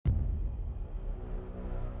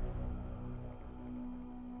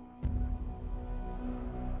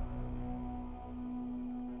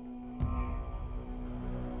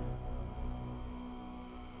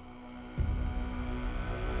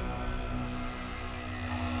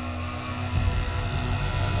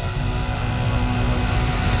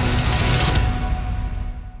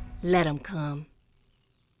Let 'em come.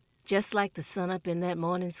 Just like the sun up in that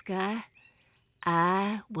morning sky,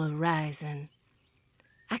 I were rising.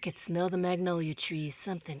 I could smell the magnolia trees,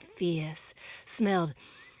 something fierce. Smelled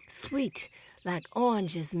sweet like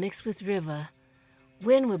oranges mixed with river.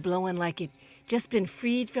 Wind were blowing like it just been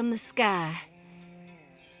freed from the sky.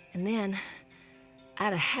 And then,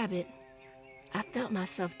 out of habit, I felt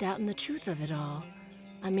myself doubting the truth of it all.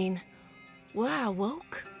 I mean, were I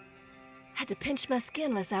woke? Had to pinch my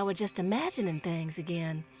skin lest I were just imagining things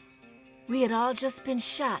again. We had all just been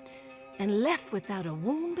shot and left without a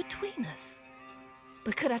wound between us.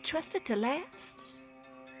 But could I trust it to last?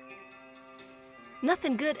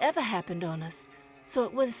 Nothing good ever happened on us, so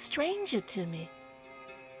it was a stranger to me.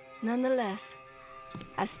 Nonetheless,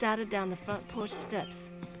 I started down the front porch steps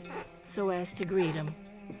so as to greet him.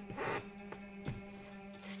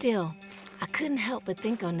 Still, I couldn't help but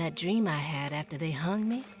think on that dream I had after they hung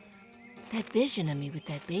me. That vision of me with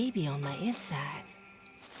that baby on my insides.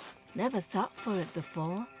 Never thought for it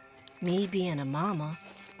before, me being a mama.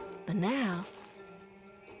 But now,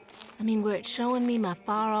 were it showing me my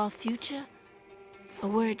far-off future? Or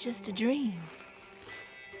were it just a dream?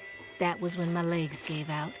 That was when my legs gave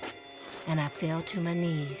out, and I fell to my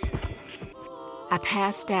knees. I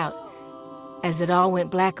passed out as it all went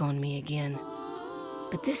black on me again.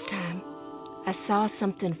 But this time, I saw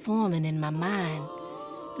something forming in my mind.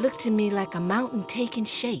 Looked to me like a mountain taking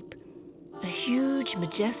shape. A huge,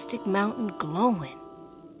 majestic mountain glowing.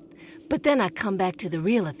 But then I come back to the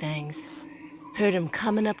real of things. Heard him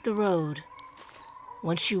coming up the road.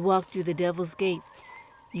 Once you walk through the Devil's Gate,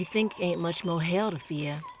 you think ain't much more hell to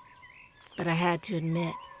fear. But I had to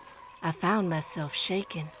admit, I found myself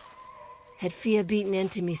shaking. Had fear beaten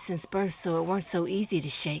into me since birth, so it weren't so easy to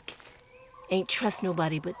shake. Ain't trust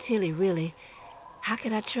nobody but Tilly, really. How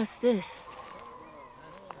could I trust this?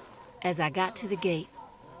 As I got to the gate,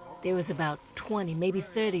 there was about 20, maybe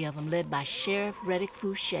 30 of them, led by Sheriff Reddick,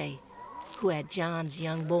 who had John's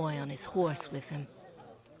young boy on his horse with him.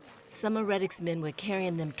 Some of Reddick's men were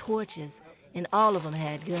carrying them torches, and all of them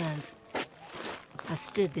had guns. I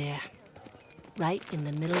stood there, right in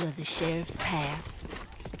the middle of the sheriff's path.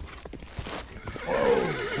 Whoa!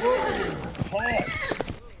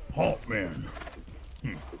 Halt, men.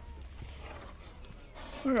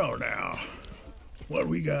 Well, now, what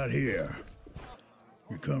we got here?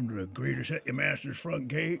 You come to the greeters at your master's front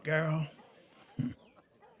gate, gal?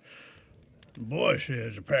 The boy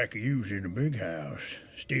says a pack of you's in the big house,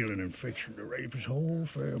 stealing and fixing to rape his whole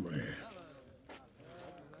family.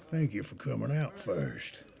 Thank you for coming out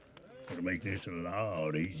first. It'll make this a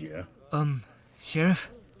lot easier.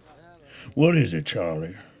 Sheriff? What is it,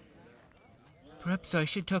 Charlie? Perhaps I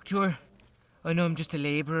should talk to her. I know I'm just a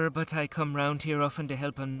labourer, but I come round here often to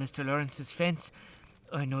help on Mr. Lawrence's fence.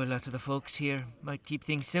 I know a lot of the folks here might keep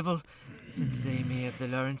things civil, since they may have the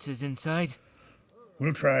Lawrences inside.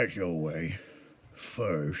 We'll try it your way,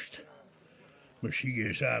 first. But she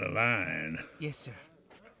gets out of line. Yes, sir.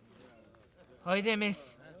 Hi there,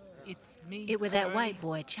 miss. It's me. It were that white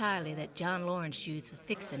boy, Charlie, that John Lawrence used for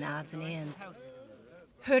fixing odds and ends.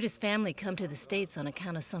 Heard his family come to the States on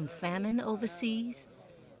account of some famine overseas,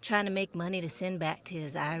 trying to make money to send back to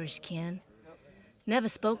his Irish kin. Never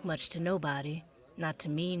spoke much to nobody, not to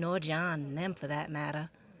me nor John and them for that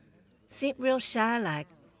matter. Seemed real shy-like,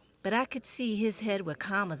 but I could see his head were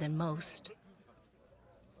calmer than most.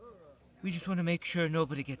 We just want to make sure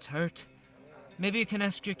nobody gets hurt. Maybe you can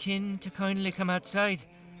ask your kin to kindly come outside.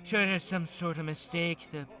 Sure, there's some sort of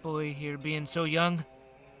mistake, the boy here being so young.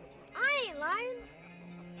 I ain't lying.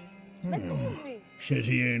 Let go of me. Says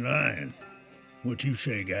he ain't lying. What you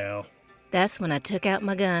say, gal? That's when I took out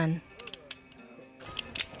my gun.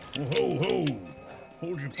 Ho, ho.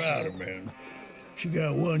 Hold your powder, man. She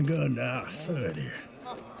got one gun out of 30.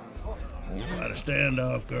 Not a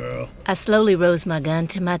standoff, girl. I slowly rose my gun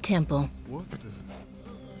to my temple. What the?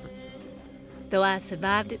 Though I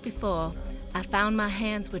survived it before, I found my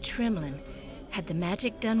hands were trembling. Had the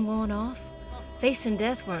magic done worn off? Facing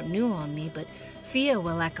death weren't new on me, but fear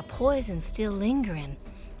were like a poison still lingering,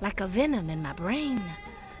 like a venom in my brain.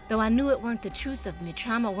 Though I knew it weren't the truth of me,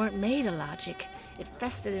 trauma weren't made of logic. It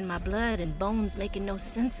festered in my blood and bones, making no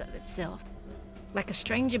sense of itself. Like a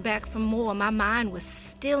stranger back from war, my mind was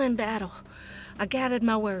still in battle. I gathered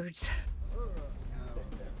my words.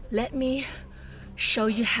 Let me show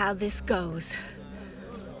you how this goes.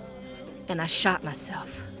 And I shot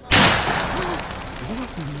myself.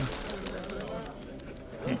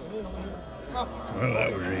 Well,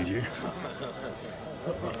 that was easy.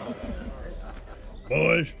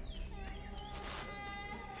 Boys?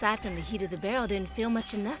 Aside from the heat of the barrel, didn't feel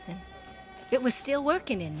much of nothing. It was still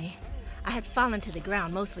working in me. I had fallen to the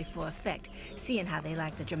ground mostly for effect, seeing how they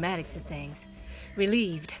like the dramatics of things.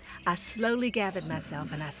 Relieved, I slowly gathered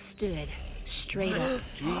myself and I stood straight up.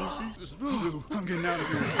 Jesus, this is voodoo. I'm getting out of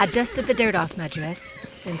here. I dusted the dirt off my dress,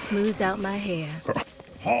 then smoothed out my hair.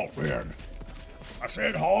 Halt, man. I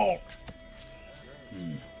said halt.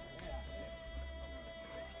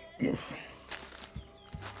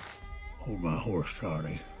 Hold my horse,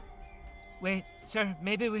 Charlie. Wait, sir,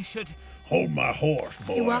 maybe we should... Hold my horse,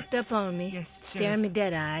 boy. He walked up on me, Yes, staring Sheriff. me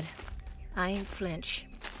dead-eyed. I ain't flinch.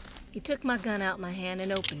 He took my gun out my hand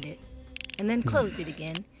and opened it, and then closed it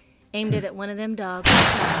again, aimed it at one of them dogs.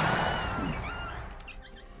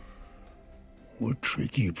 What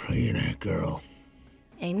trick you playing at, girl?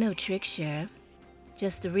 Ain't no trick, Sheriff.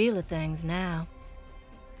 Just the real of things now.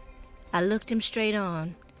 I looked him straight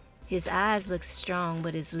on. His eyes looked strong,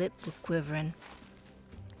 but his lip was quivering.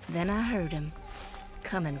 Then I heard him,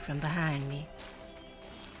 coming from behind me.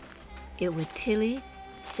 It was Tilly,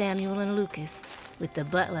 Samuel, and Lucas, with the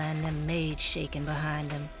butler and them maids shaking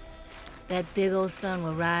behind him. That big old sun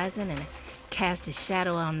was rising and it cast a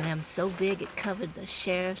shadow on them so big it covered the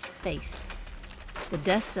sheriff's face. The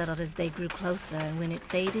dust settled as they grew closer, and when it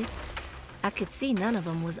faded, I could see none of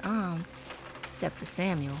them was armed, except for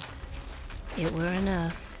Samuel. It were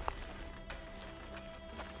enough.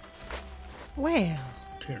 Well,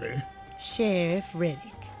 Tilly, Sheriff Reddick,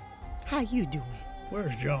 how you doing?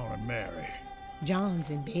 where's John and Mary? John's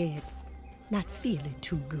in bed, not feeling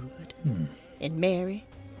too good. And Mary,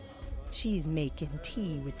 she's making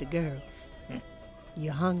tea with the girls.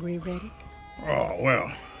 You hungry, Reddick? Oh,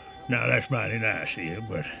 well, now that's mighty nice of you,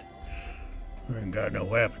 but I ain't got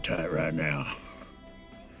no appetite right now.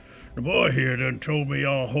 The boy here done told me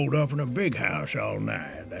y'all hold up in a big house all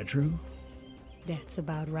night. That true? That's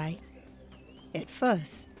about right. At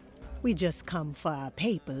first, we just come for our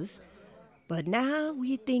papers, but now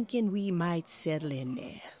we thinking we might settle in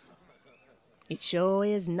there. It sure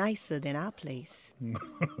is nicer than our place.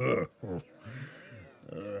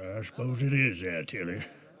 I suppose it is there, Tilly.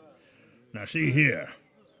 Now see here,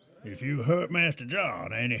 if you hurt Master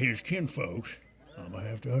John, any of his kinfolks, I'm gonna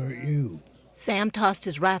have to hurt you. Sam tossed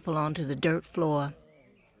his rifle onto the dirt floor.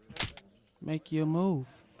 Make your move.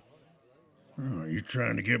 Oh, you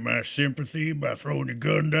trying to get my sympathy by throwing your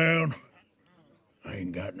gun down? I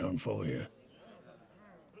ain't got none for you.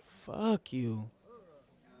 Fuck you.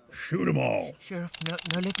 Shoot 'em all. Sheriff,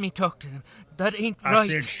 now let me talk to them. That ain't I right.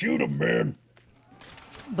 said shoot 'em, man.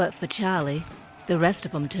 But for Charlie, the rest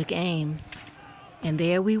of them took aim. And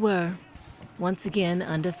there we were, once again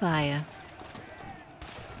under fire.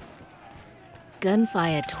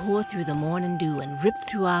 Gunfire tore through the morning dew and ripped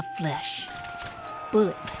through our flesh.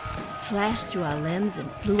 Bullets slashed through our limbs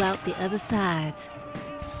and flew out the other sides.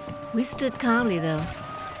 We stood calmly, though,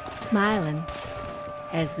 smiling,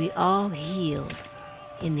 as we all healed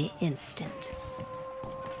in the instant.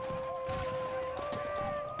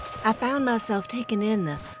 I found myself taking in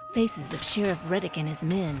the faces of Sheriff Reddick and his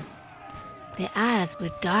men. Their eyes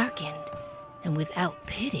were darkened and without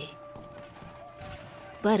pity.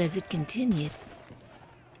 But as it continued,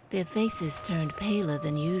 their faces turned paler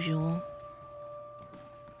than usual.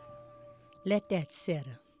 Let that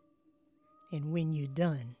settle. And when you're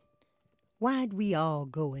done, why'd we all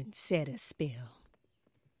go and set a spell?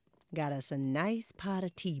 Got us a nice pot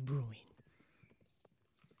of tea brewing.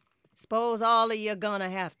 Suppose all of you gonna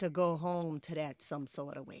have to go home to that some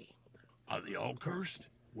sort of way. Are they all cursed?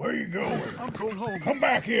 Where you going? I'm going home. Come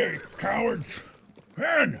back here, you cowards.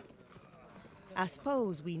 Hen! I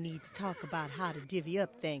suppose we need to talk about how to divvy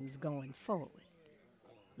up things going forward.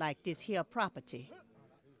 Like this here property.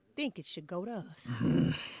 Think it should go to us.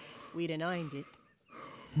 We done earned it.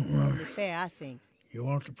 Only fair, I think. You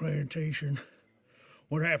want the plantation?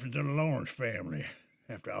 What happened to the Lawrence family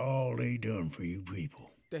after all they done for you people?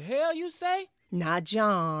 The hell you say? Now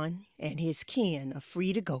John and his kin are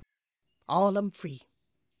free to go. All of 'em free.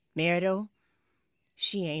 Mirabelle,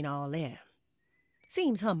 she ain't all there.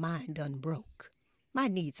 Seems her mind done broke.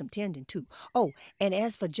 Might need some tending too. Oh, and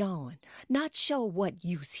as for John, not sure what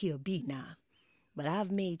use he'll be now, but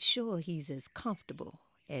I've made sure he's as comfortable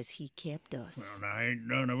as he kept us. Well, now ain't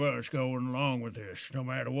none of us going along with this, no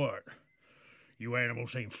matter what. You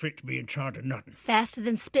animals ain't fit to be in charge of nothing. Faster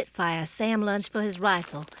than Spitfire, Sam lunged for his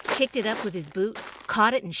rifle, kicked it up with his boot,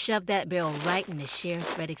 caught it, and shoved that barrel right into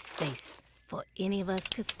Sheriff Reddick's face, before any of us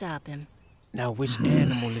could stop him. Now, which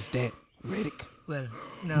animal is that, Reddick? Well,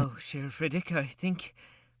 now, Sheriff Reddick, I think,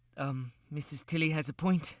 Mrs. Tilly has a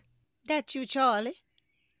point. That you, Charlie?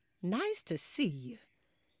 Nice to see you.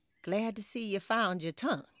 Glad to see you found your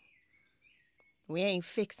tongue. We ain't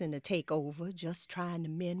fixing to take over, just trying to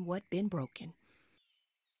mend what been broken.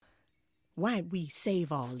 Why don't we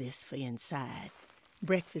save all this for inside?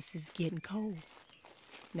 Breakfast is getting cold.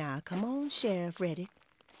 Now, come on, Sheriff Reddick.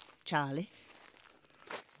 Charlie.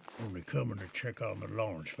 Only coming to check on the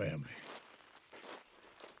Lawrence family.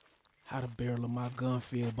 How the barrel of my gun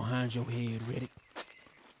feel behind your head, Reddick?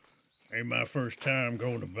 Ain't my first time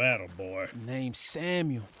going to battle, boy. Name's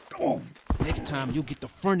Samuel. Next time, you'll get the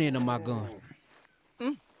front end of my gun.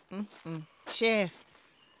 Sheriff,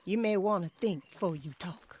 you may want to think before you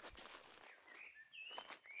talk.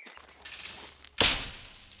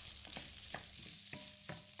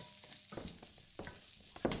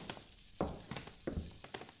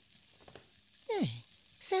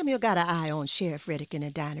 Samuel got an eye on Sheriff Reddick in the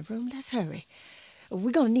dining room. Let's hurry.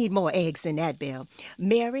 We're gonna need more eggs than that, Bill.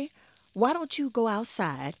 Mary, why don't you go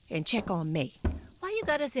outside and check on May? Why you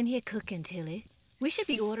got us in here cooking, Tilly? We should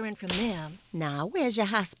be ordering from them. Now, where's your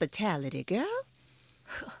hospitality, girl?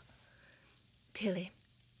 Tilly,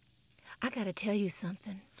 I gotta tell you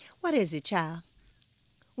something. What is it, child?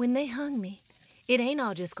 When they hung me, it ain't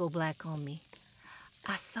all just go black on me.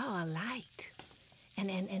 I saw a light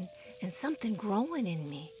and something growing in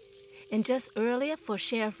me. And just earlier, for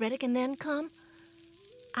Sheriff Reddick and then come,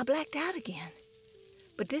 I blacked out again.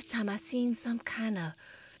 But this time I seen some kind of...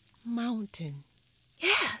 Mountain.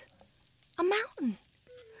 Yeah, a mountain.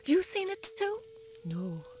 You seen it too?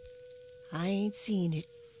 No, I ain't seen it.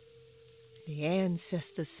 The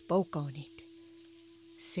ancestors spoke on it.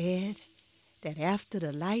 Said that after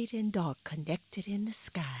the light and dark connected in the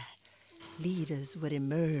sky, leaders would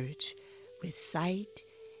emerge with sight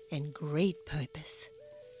and great purpose,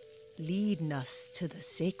 leading us to the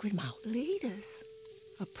sacred mountain. Leaders?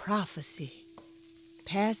 A prophecy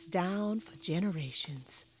passed down for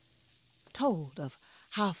generations, told of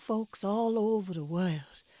how folks all over the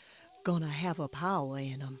world gonna have a power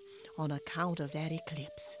in them on account of that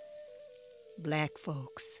eclipse. Black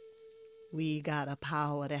folks, we got a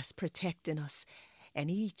power that's protecting us,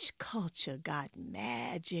 and each culture got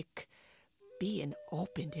magic being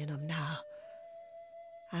opened in them now.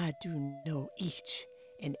 I do know each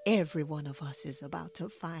and every one of us is about to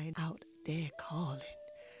find out their calling.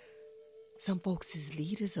 Some folks is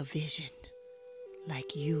leaders of vision,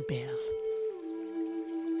 like you, Belle.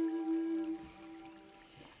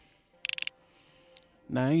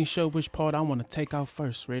 Now, I ain't sure which part I want to take out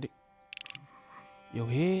first, Reddick. Your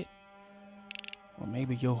head? Or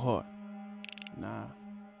maybe your heart? Nah,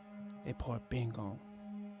 that part been gone.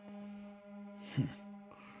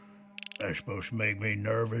 That's supposed to make me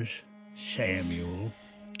nervous, Samuel.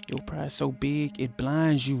 Your pride so big, it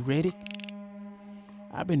blinds you, Reddick.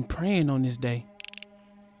 I've been praying on this day.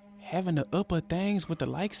 Having the upper things with the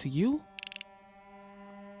likes of you?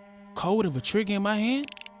 Cold of a trigger in my hand?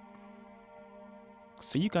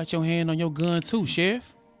 So you got your hand on your gun too,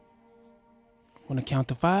 Sheriff? Wanna count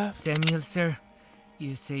to 5? Samuel, sir,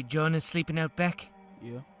 you say John is sleeping out back?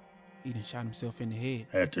 Yeah, he done shot himself in the head.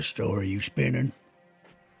 That the story you spinning?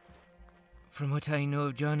 From what I know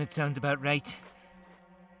of John, it sounds about right.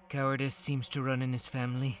 Cowardice seems to run in his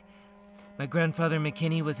family. My grandfather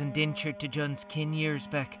McKinney was indentured to John's kin years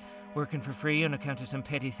back, working for free on account of some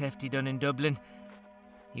petty theft he done in Dublin.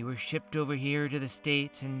 He were shipped over here to the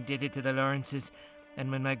States and did it to the Lawrences, and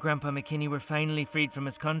when my grandpa McKinney were finally freed from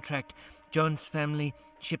his contract, John's family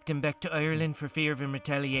shipped him back to Ireland for fear of him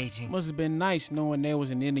retaliating. Must have been nice knowing there was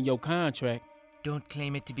an end of your contract. Don't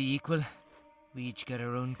claim it to be equal. We each got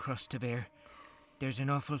our own cross to bear. There's an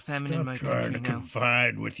awful famine in my Stop trying country to now.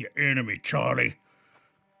 confide with your enemy, Charlie.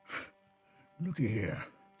 Looky here.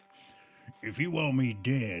 If you want me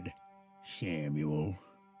dead, Samuel,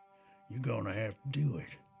 you're gonna have to do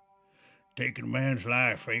it. Taking a man's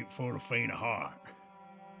life ain't for the faint of heart.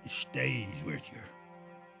 It stays with you.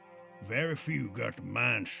 Very few got the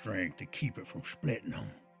mind strength to keep it from splitting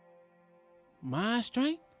them. Mind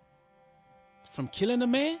strength? From killing a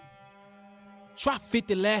man? Try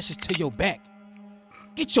 50 lashes to your back.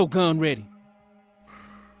 Get your gun ready.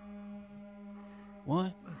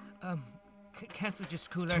 1. Can't we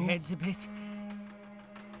just cool our heads a bit?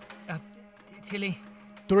 Tilly.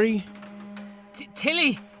 3.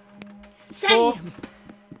 Tilly! Sam!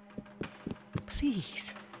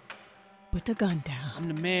 Please, put the gun down. I'm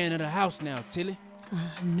the man of the house now, Tilly.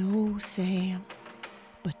 I know, Sam,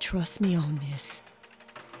 but trust me on this.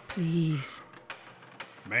 Please.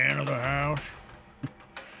 Man of the house?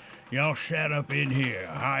 Y'all sat up in here,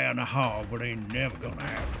 high on the hog, but ain't never gonna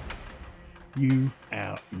happen. You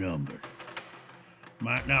outnumbered.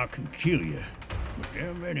 Might not can kill you, but there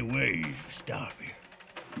are many ways to stop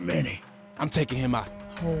you. Many. I'm taking him out.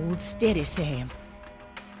 Hold steady, Sam.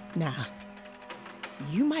 Now,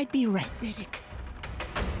 you might be right, Reddick,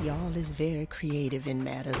 Y'all is very creative in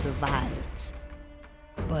matters of violence.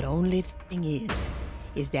 But only thing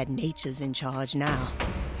is that nature's in charge now.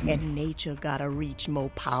 And nature got a reach more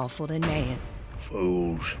powerful than man.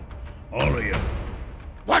 Fools. All of you.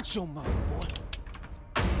 Watch your mouth, boy.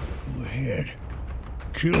 Go ahead.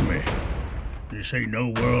 Kill me. This ain't no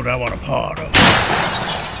world I want a part of.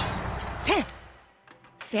 Sam!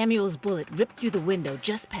 Samuel's bullet ripped through the window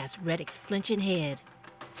just past Reddick's flinching head.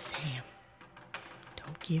 Sam,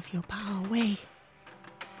 don't give your power away.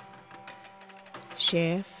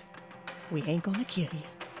 Sheriff, we ain't gonna kill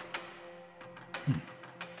you.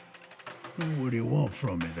 What do you want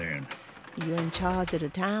from me then? You're in charge of the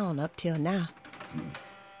town up till now.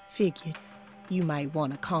 Figured you might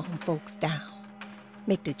want to calm folks down.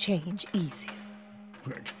 Make the change easier.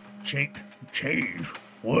 Change?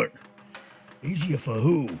 What? Easier for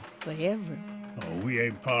who? For everyone. Oh, we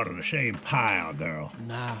ain't part of the same pile, girl.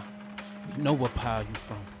 Nah, we know what pile you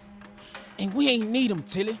from. And we ain't need him,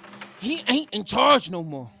 Tilly. He ain't in charge no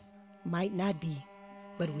more. Might not be,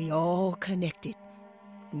 but we all connected.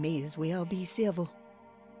 May as well be civil.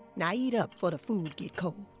 Now eat up before the food get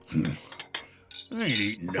cold. I ain't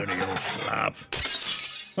eating none of your slop.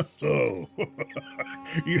 Oh,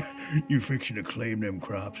 you fixing to claim them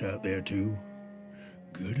crops out there too?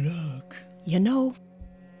 Good luck. You know,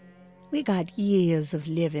 we got years of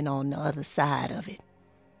living on the other side of it.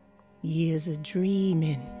 Years of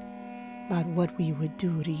dreaming about what we would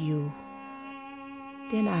do to you.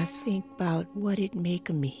 Then I think about what it make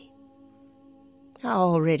of me. I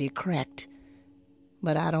already cracked,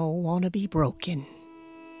 but I don't want to be broken.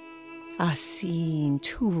 I seen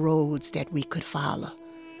two roads that we could follow.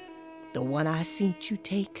 The one I seen you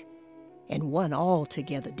take, and one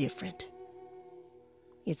altogether different.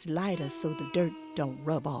 It's lighter so the dirt don't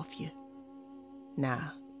rub off you. Nah,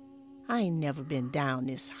 I ain't never been down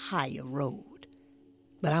this higher road,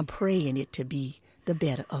 but I'm praying it to be the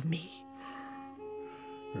better of me.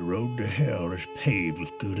 The road to hell is paved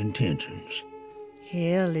with good intentions.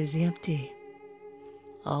 Hell is empty.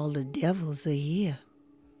 All the devils are here.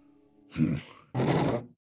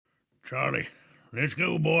 Charlie, let's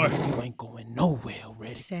go, boy. You ain't going nowhere,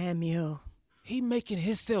 Reddick. Samuel, He making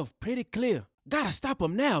himself pretty clear. Gotta stop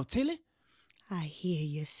him now, Tilly. I hear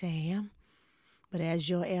you, Sam. But as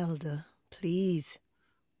your elder, please,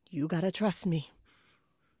 you gotta trust me.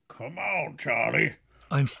 Come on, Charlie.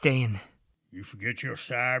 I'm staying. You forget your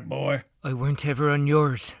side, boy? I weren't ever on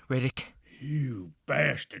yours, Reddick. You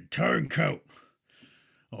bastard turncoat.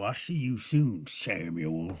 Oh, I'll see you soon,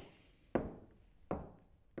 Samuel.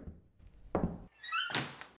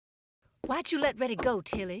 Why'd you let Reddick go,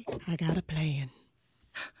 Tilly? I got a plan.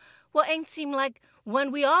 Well, ain't seem like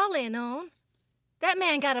one we all in on. That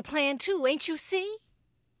man got a plan too, ain't you see?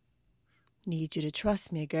 Need you to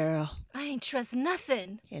trust me, girl. I ain't trust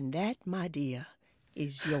nothing. And that, my dear,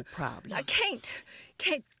 is your problem. I can't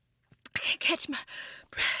catch my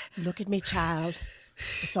breath. Look at me, child.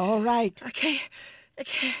 It's all right. I can't.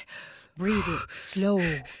 Breathe it slow.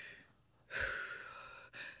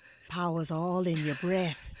 Power's all in your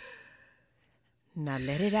breath. Now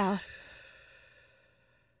let it out.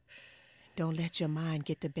 Don't let your mind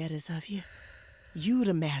get the betters of you. You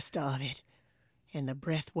the master of it. And the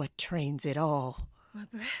breath what trains it all. My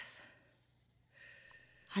breath.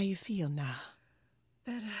 How you feel now?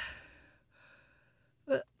 Better.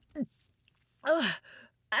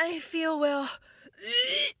 I feel well.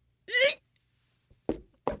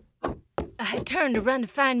 I had turned to run to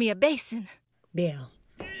find me a basin. Belle,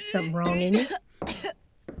 something wrong in you?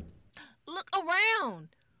 Look around.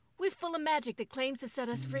 We're full of magic that claims to set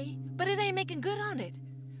us free, but it ain't making good on it.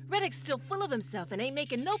 Reddick's still full of himself and ain't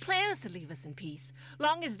making no plans to leave us in peace.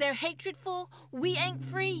 Long as they're hatredful, we ain't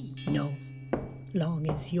free. No. Long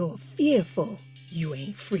as you're fearful, you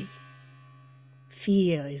ain't free.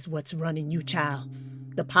 Fear is what's running you, child.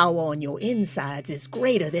 The power on your insides is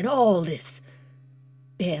greater than all this.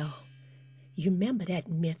 Belle, you remember that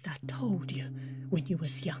myth I told you when you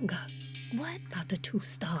was younger? What? About the two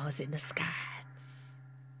stars in the sky.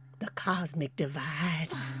 The cosmic divide.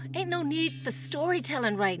 Ain't no need for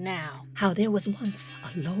storytelling right now. How there was once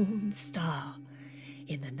a lone star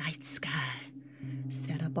in the night sky,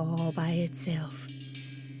 set up all by itself.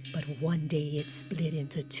 But one day it split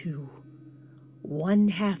into two. One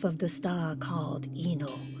half of the star, called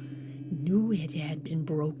Eno, knew it had been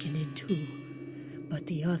broken in two, but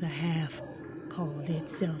the other half called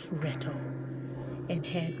itself Reto, and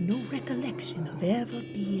had no recollection of ever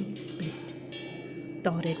being split.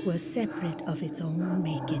 Thought it was separate of its own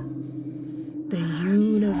making. The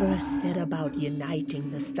universe set about uniting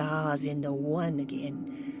the stars into one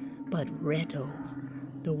again, but Reto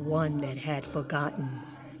The one that had forgotten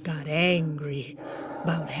got angry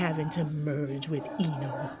about having to merge with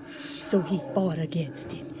Eno, so he fought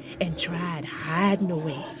against it and tried hiding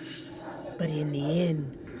away. But in the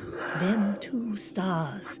end, them two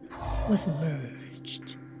stars was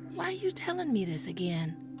merged. Why are you telling me this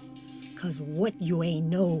again? 'Cause what you ain't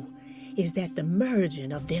know is that the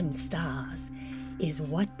merging of them stars is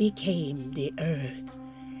what became the Earth.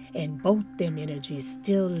 And both them energies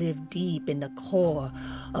still live deep in the core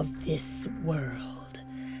of this world,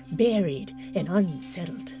 buried and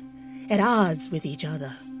unsettled, at odds with each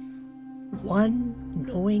other. One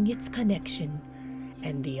knowing its connection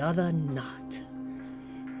and the other not.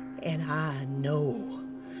 And I know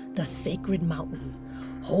the sacred mountain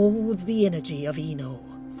holds the energy of Eno,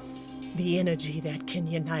 the energy that can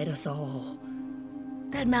unite us all.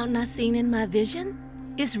 That mountain I seen in my vision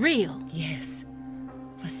is real. Yes,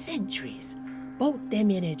 for centuries, both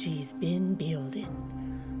them energies been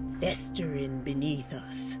building, festering beneath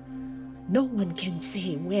us. No one can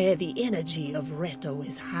say where the energy of Reto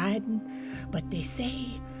is hiding, but they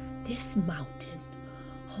say this mountain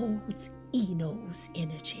holds Eno's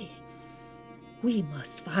energy. We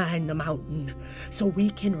must find the mountain so we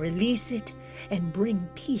can release it and bring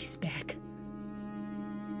peace back.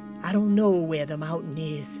 I don't know where the mountain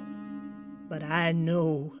is, but I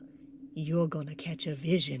know you're gonna catch a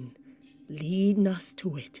vision leading us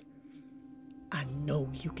to it. I know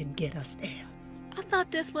you can get us there. I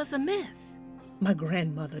thought this was a myth. My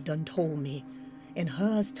grandmother done told me, and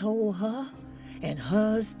hers told her, and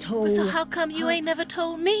hers told... So how come you ain't never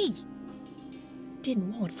told me?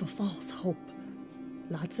 Didn't want for false hope.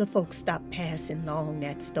 Lots of folks stopped passing along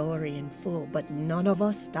that story in full, but none of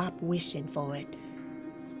us stopped wishing for it.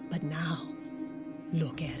 But now,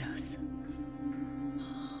 look at us.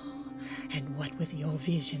 And what with your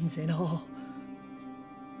visions and all.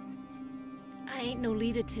 I ain't no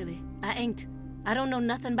leader, Tilly. I ain't. I don't know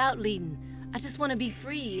nothing about leading. I just want to be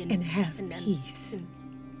free and have peace.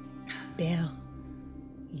 Belle,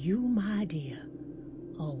 you, my dear,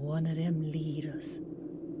 are one of them leaders.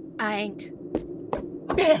 I ain't.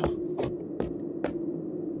 Belle!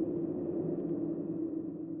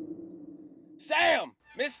 Sam!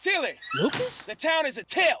 Miss Tilly! Lucas? The town is a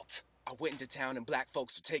tilt! I went into town and black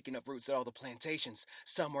folks were taking up roots at all the plantations.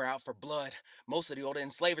 Some were out for blood. Most of the older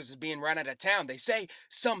enslavers is being run out of town. They say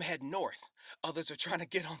some head north. Others are trying to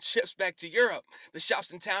get on ships back to Europe. The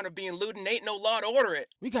shops in town are being looted and ain't no law to order it.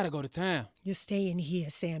 We gotta go to town. You're staying here,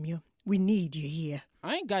 Samuel. We need you here.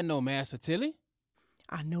 I ain't got no master, Tilly.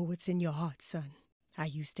 I know what's in your heart, son. I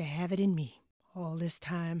used to have it in me. All this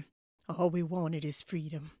time, all we wanted is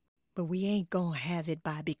freedom. But we ain't gonna have it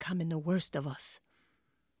by becoming the worst of us.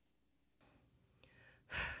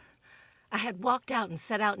 I had walked out and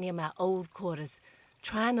set out near my old quarters,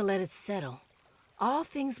 trying to let it settle. All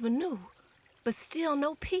things were new, but still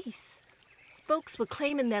no peace. Folks were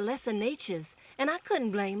claiming their lesser natures, and I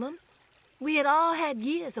couldn't blame them. We had all had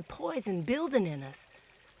years of poison building in us,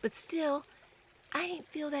 but still, I ain't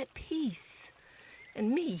feel that peace.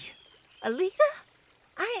 And me, a leader?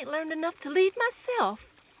 I ain't learned enough to lead myself.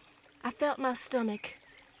 I felt my stomach.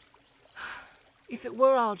 If it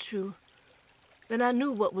were all true, then I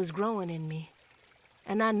knew what was growing in me.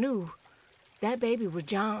 And I knew that baby was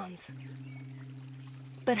John's.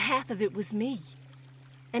 But half of it was me.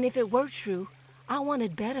 And if it were true, I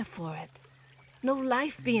wanted better for it. No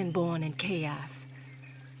life being born in chaos.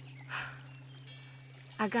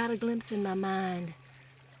 I got a glimpse in my mind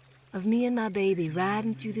of me and my baby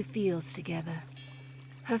riding through the fields together.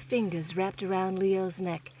 Her fingers wrapped around Leo's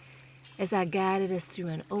neck as I guided us through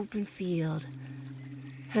an open field.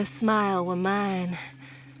 Her smile were mine,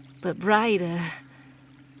 but brighter.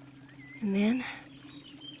 And then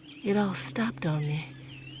it all stopped on me,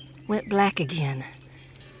 went black again.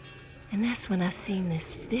 And that's when I seen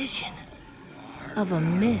this vision of a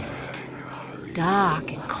mist,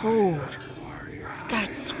 dark and cold,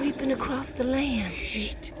 start sweeping across the land,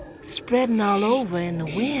 spreading all over in the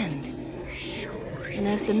wind. And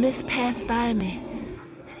as the mist passed by me,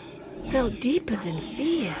 felt deeper than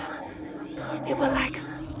fear. It were like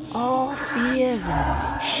all fears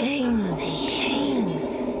and shames and pain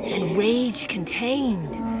and rage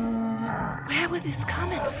contained. Where were this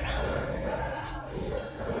coming from?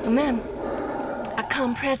 And then I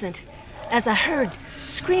come present as I heard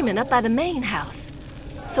screaming up by the main house.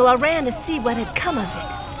 So I ran to see what had come of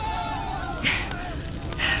it.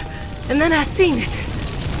 And then I seen it,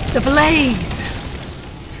 the blaze.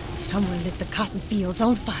 Someone lit the cotton fields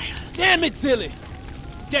on fire. Damn it, Tilly!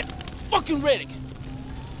 That fucking Reddick!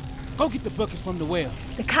 Go get the buckets from the well.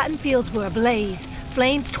 The cotton fields were ablaze,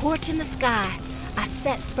 flames torching the sky. I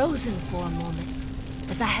sat frozen for a moment,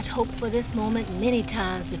 as I had hoped for this moment many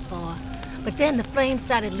times before. But then the flames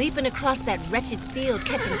started leaping across that wretched field,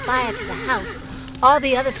 catching fire to the house. All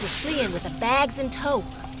the others were fleeing with the bags in tow,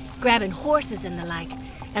 grabbing horses and the like,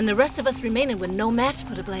 and the rest of us remaining with no match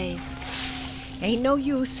for the blaze. Ain't no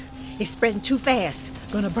use. It's spreading too fast.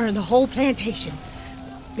 Gonna burn the whole plantation.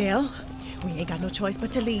 Well, we ain't got no choice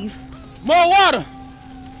but to leave. More water!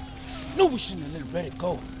 Knew we shouldn't have let Reddick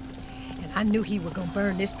go. And I knew he was gonna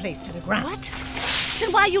burn this place to the ground. What?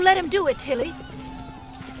 Then why you let him do it, Tilly?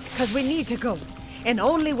 'Cause we need to go. And the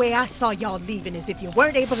only way I saw y'all leaving is if you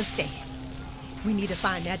weren't able to stay. We need to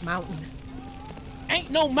find that mountain. Ain't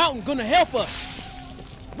no mountain gonna help us.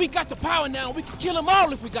 We got the power now. We can kill them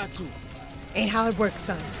all if we got to. Ain't how it works,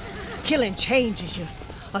 son. Killing changes you.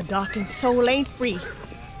 A darkened soul ain't free.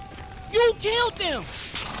 You killed them.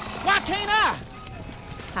 Why can't I?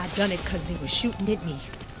 I done it 'cause they was shooting at me,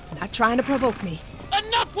 not trying to provoke me.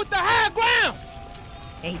 Enough with the high ground.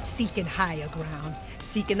 Ain't seeking higher ground,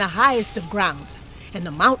 seeking the highest of ground. And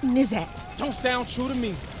the mountain is that. Don't sound true to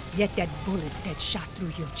me. Yet that bullet that shot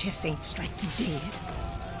through your chest ain't strike you dead.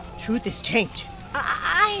 Truth is changing.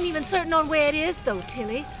 I ain't even certain on where it is, though,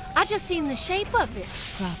 Tilly. I just seen the shape of it.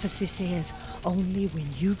 Prophecy says only when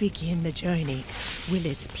you begin the journey will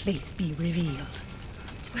its place be revealed.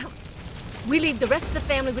 Well, we leave the rest of the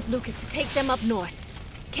family with Lucas to take them up north.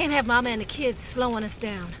 Can't have Mama and the kids slowing us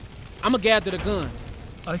down. I'ma gather the guns.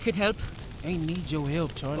 I could help. Ain't need your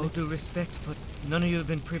help, Charlie. All due respect, but none of you have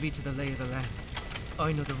been privy to the lay of the land.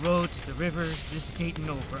 I know the roads, the rivers, this state and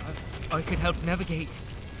over. I could help navigate.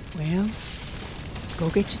 Well, go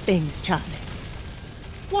get your things, Charlie.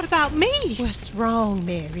 What about me? What's wrong,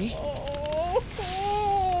 Mary?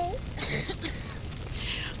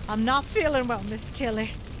 I'm not feeling well, Miss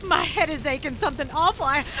Tilly. My head is aching something awful.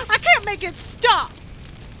 I can't make it stop.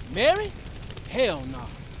 Mary? Hell no.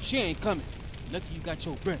 She ain't coming. Lucky you got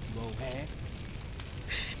your breath, you old hag.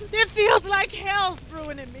 It feels like hell's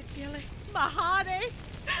brewing in me, Tilly. My heart aches.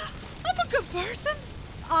 I'm a good person,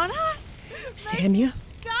 aren't I? Samuel,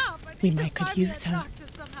 Stop. we might could use her.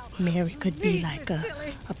 Mary could be like a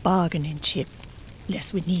bargaining chip,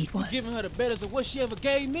 lest we need one. Giving her the betters of what she ever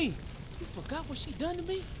gave me. You forgot what she done to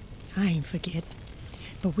me? I ain't forget,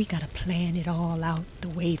 but we gotta plan it all out the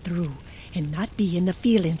way through and not be in the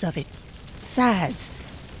feelings of it. Besides,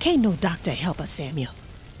 can't no doctor help us, Samuel.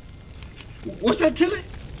 What's that, Tilly?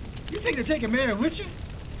 You think they're taking Mary with you?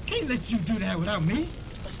 Can't let you do that without me.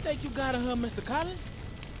 Mistake you got of her, Mr. Collins.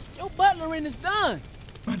 Your butlering is done.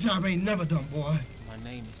 My job ain't never done, boy. My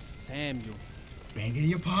name is Samuel. Begging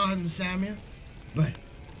your pardon, Samuel. But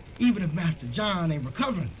even if Master John ain't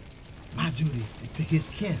recovering, my duty is to his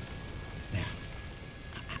kin. Now,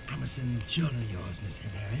 I'ma send them children of yours, Miss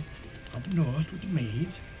Mary, up north with the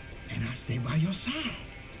maids, and I'll stay by your side.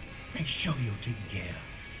 Make sure you're taken care of.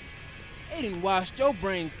 They done washed your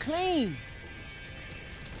brain clean.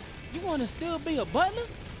 You wanna still be a butler?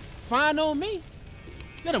 Fine on me.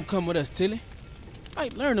 Let them come with us, Tilly.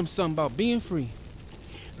 Might learn them something about being free.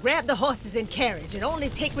 Grab the horses and carriage and only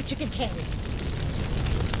take what you can carry.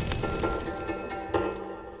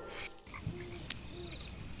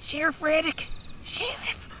 Sheriff Reddick.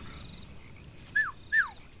 Sheriff.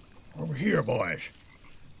 Over here, boys.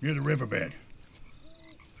 Near the riverbed.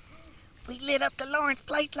 We lit up the Lawrence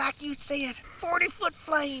place like you said. 40-foot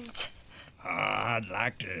flames. I'd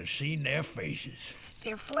like to have seen their faces.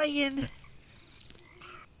 They're fleeing.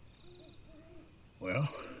 Well,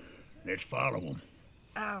 let's follow them.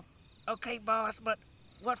 Okay, boss, but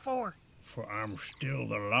what for? For I'm still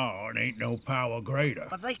the law and ain't no power greater.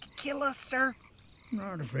 But they could kill us, sir.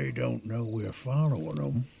 Not if they don't know we're following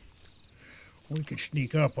them. We could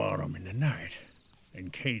sneak up on them in the night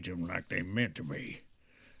and cage them like they meant to be.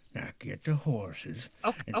 Now get the horses.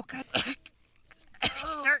 Okay.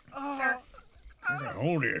 Sir.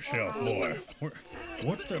 Hold yourself, boy.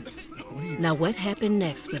 What are you... Now what happened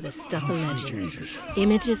next with the stuff of legend? Jesus.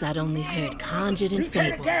 Images I'd only heard conjured in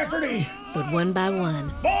fables. But one by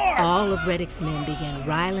one, Boy! all of Reddick's men began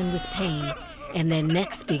riling with pain, and their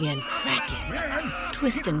necks began cracking,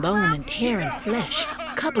 twisting bone and tearing flesh.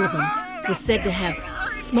 A couple of them was said to have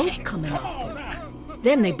smoke coming off them.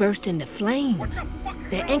 Then they burst into flame.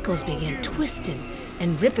 Their ankles began twisting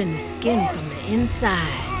and ripping the skin from the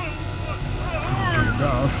insides. Dear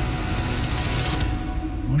God.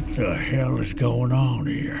 What the hell is going on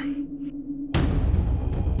here?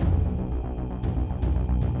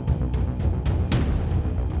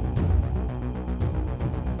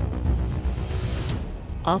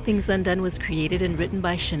 All Things Undone was created and written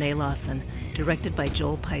by Shanae Lawson, directed by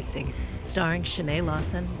Joel Peisig, starring Shanae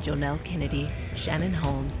Lawson, Jonelle Kennedy, Shannon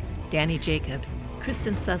Holmes, Danny Jacobs,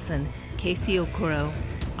 Kristen Sussin, Casey Okoro,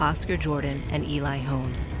 Oscar Jordan, and Eli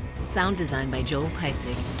Holmes. Sound design by Joel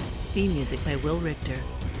Peisig. Theme music by Will Richter.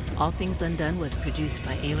 All Things Undone was produced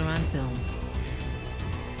by Aileron Films.